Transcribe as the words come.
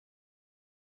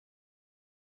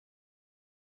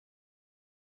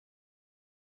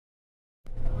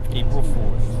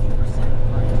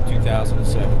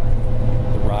2007.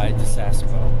 The ride to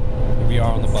Sasebo. Here we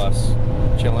are on the bus,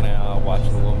 chilling out,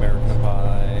 watching a little American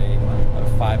Pie. A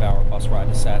 5-hour bus ride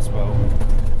to Sasebo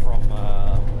from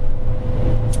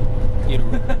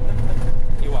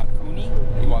Iwakuni,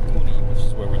 which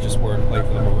is where we just were to play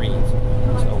for the Marines.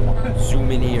 So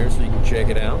zoom in here so you can check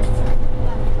it out.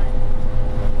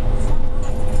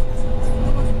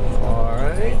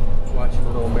 Alright, watching a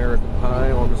little American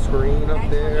Pie on the screen up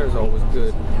there is always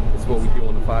good. It's what we do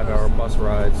on the 5-hour bus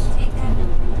rides.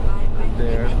 Right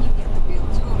there.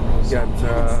 We got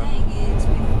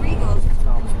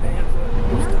Thomas Panza.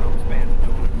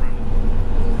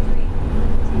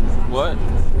 What?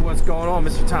 What's going on,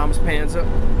 Mr. Thomas Panza?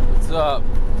 What's up?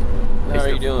 How are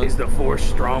you doing? Is the force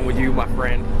strong with you, my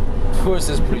friend? The force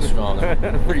is pretty strong.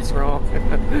 Pretty strong.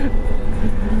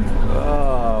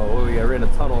 Oh, well, we are in a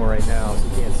tunnel right now, so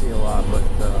you can't see a lot, but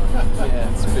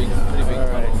yeah, it's a pretty big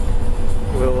tunnel.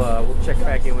 We'll check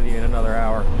back in with you in another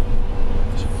hour.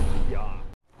 Yeah.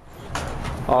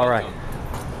 All right.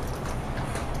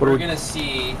 We're gonna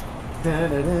see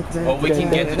what we can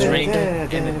get to drink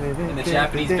in the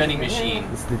Japanese vending machine.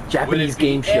 It's the Japanese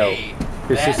game show. A,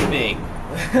 that thing.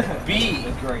 B,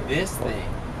 this thing.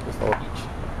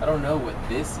 I don't know what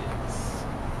this is.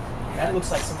 That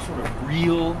looks like some sort of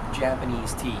real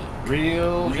Japanese tea.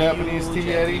 Real Japanese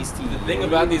tea, Eddie? The thing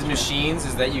about these machines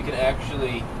is that you can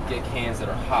actually get cans that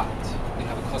are hot. They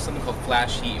have something called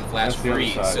flash heat and flash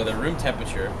freeze. So they're room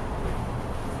temperature.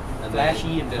 And flash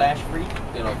heat and flash freeze?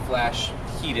 Flash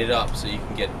heat it up so you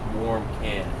can get warm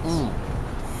cans.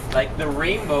 Like the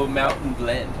Rainbow Mountain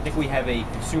Blend. I think we have a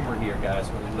consumer here, guys.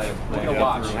 We're gonna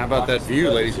watch. How about that view,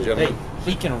 ladies and gentlemen?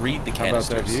 He can read the canisters.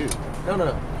 How about that view?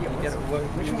 No.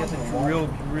 We can get a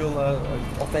real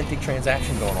authentic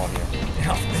transaction going on here.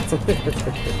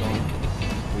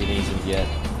 We need to get.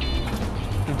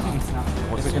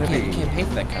 What's it going to be? You can't pay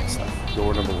for that kind of stuff.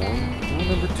 Door number 1, door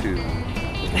number 2.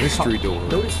 Mystery door.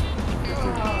 Notice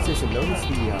the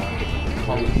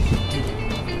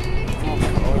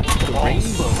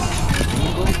rainbow.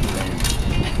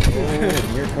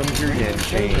 Here comes your yen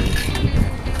change.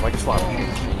 Like a slot machine.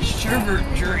 Sugar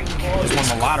drink. Just won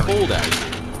the lottery. Cold out here.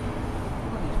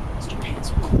 Is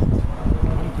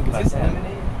this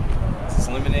lemonade? Is this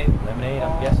lemonade? Lemonade,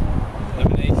 I'm guessing.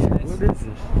 Lemonade. What is this?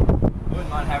 I wouldn't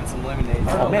mind having some lemonade.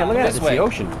 Oh man, look at that! It's the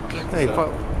ocean. Hey,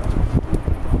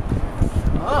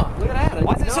 Oh, look at that!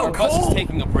 Why is it so cold? Our bus is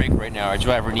taking a break right now. Our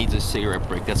driver needs a cigarette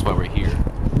break. That's why we're here.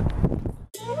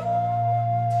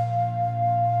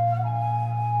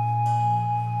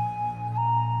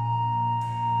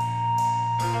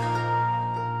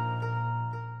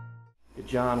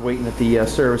 John waiting at the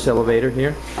service elevator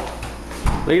here.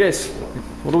 Look at this.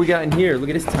 What do we got in here? Look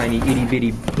at this tiny itty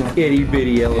bitty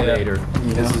elevator.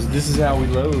 Yeah. This is how we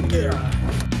load. Yeah.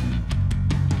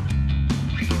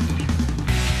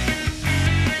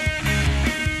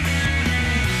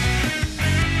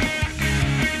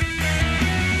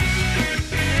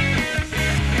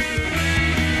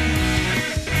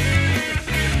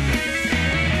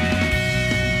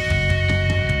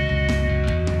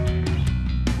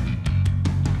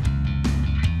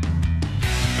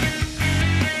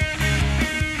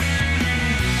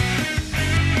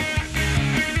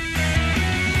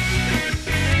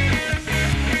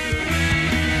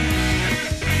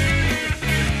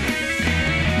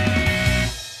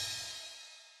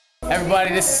 Everybody,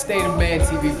 this is State of Man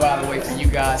TV, by the way, for you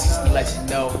guys, just to let you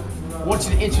know. I want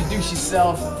you to introduce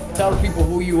yourself, tell the people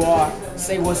who you are,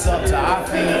 say what's up to our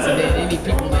fans, and then any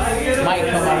people that might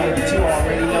come out here that you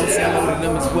already know, say hello to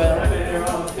them as well.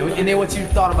 And then what you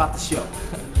thought about the show.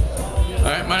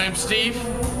 Alright, my name's Steve,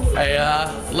 a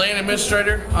lane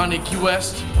administrator on the Key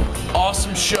West.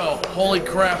 Awesome show. Holy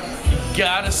crap. You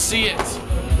gotta see it.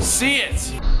 See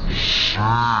it!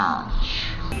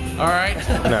 Alright,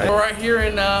 nice. We're right here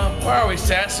in, where are we?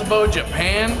 Sasebo,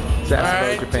 Japan.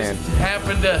 Sasebo, Japan. Just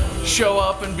happened to show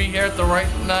up and be here at the right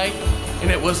night, and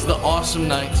it was the awesome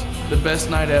night. The best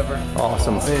night ever.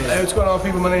 Awesome. Hey, what's going on,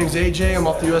 people? My name's AJ. I'm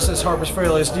off the USS Harper's Ferry,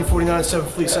 SD-49,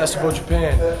 7th Fleet, Sasebo,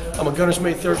 Japan. I'm a gunner's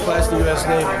mate, 3rd class in the U.S.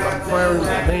 Navy.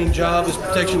 My main job is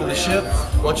protection of the ship.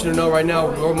 I want you to know right now,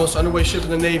 we're the most underway ship in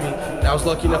the Navy. And I was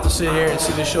lucky enough to sit here and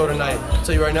see this show tonight. I'll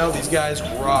tell you right now, these guys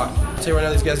rock. I'll tell you right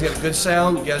now, these guys got a good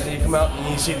sound. You guys need to come out and you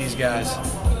need to see these guys.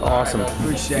 Awesome.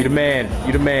 You the man.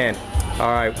 You the man.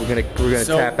 All right, we're gonna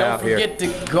tap out here. Don't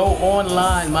forget to go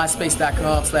online,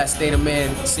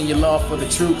 myspace.com/stateofman. Send your love for the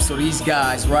troops. So these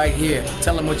guys right here,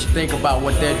 tell them what you think about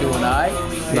what they're doing. All right?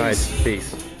 Nice.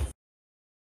 Peace.